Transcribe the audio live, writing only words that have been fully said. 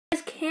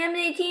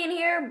Cam18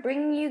 here,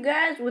 bringing you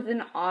guys with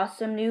an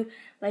awesome new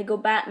Lego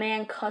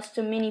Batman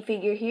custom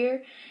minifigure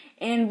here.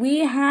 And we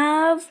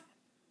have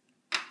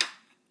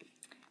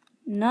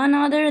none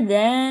other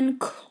than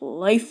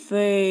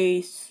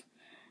Clayface.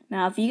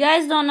 Now, if you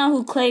guys don't know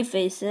who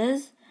Clayface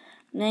is,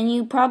 then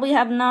you probably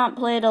have not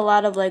played a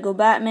lot of Lego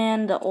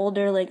Batman, the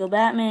older Lego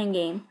Batman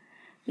game.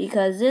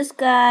 Because this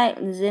guy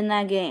is in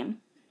that game.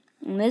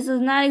 And this is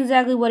not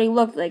exactly what he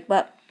looked like,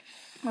 but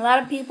a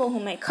lot of people who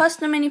make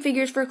custom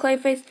minifigures for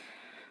Clayface,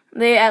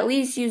 they at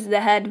least use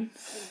the head.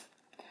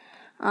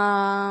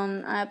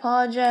 I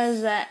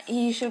apologize that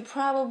he should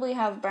probably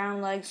have brown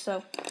legs,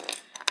 so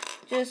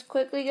just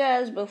quickly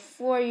guys,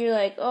 before you're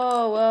like,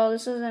 oh well,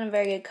 this isn't a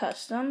very good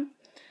custom,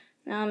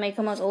 now I'll make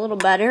him look a little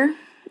better.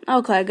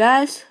 Okay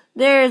guys,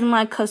 there's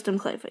my custom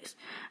Clayface.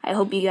 I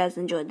hope you guys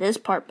enjoyed this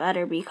part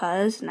better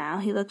because now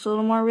he looks a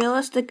little more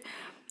realistic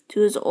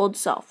to his old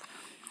self.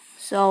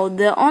 So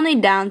the only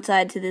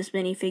downside to this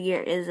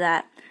minifigure is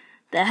that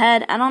the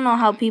head, I don't know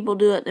how people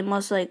do it. They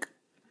must like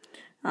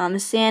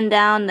sand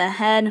down the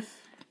head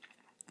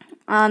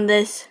on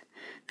the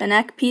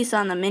neck piece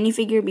on the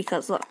minifigure,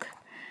 because look,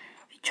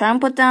 if you try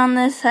and put down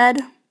this head,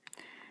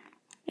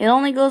 it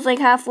only goes like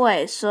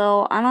halfway.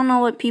 So I don't know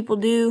what people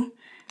do.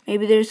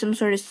 Maybe there's some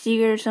sort of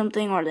secret or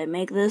something, or they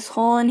make this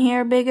hole in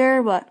here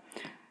bigger, but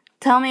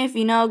tell me if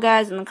you know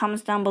guys in the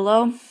comments down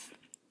below.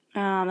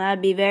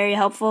 That'd be very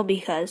helpful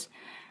because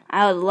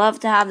I would love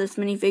to have this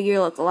minifigure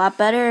look a lot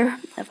better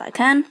if I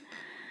can.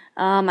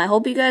 I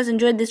hope you guys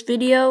enjoyed this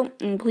video,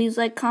 and please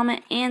like,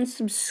 comment, and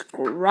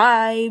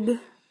subscribe if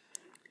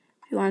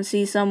you want to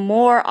see some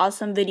more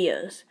awesome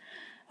videos.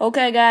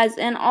 Okay guys,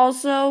 and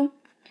also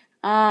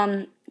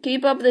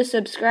keep up the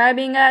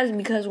subscribing guys,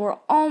 because we're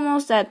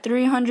almost at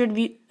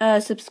 300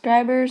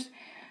 subscribers,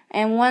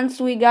 and once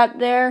we got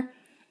there,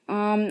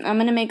 I'm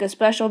gonna make a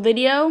special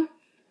video.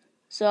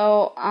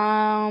 So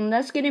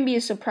that's gonna be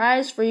a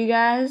surprise for you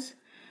guys.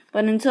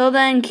 But until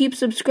then, keep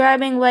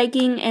subscribing,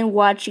 liking, and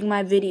watching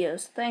my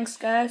videos. Thanks,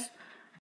 guys.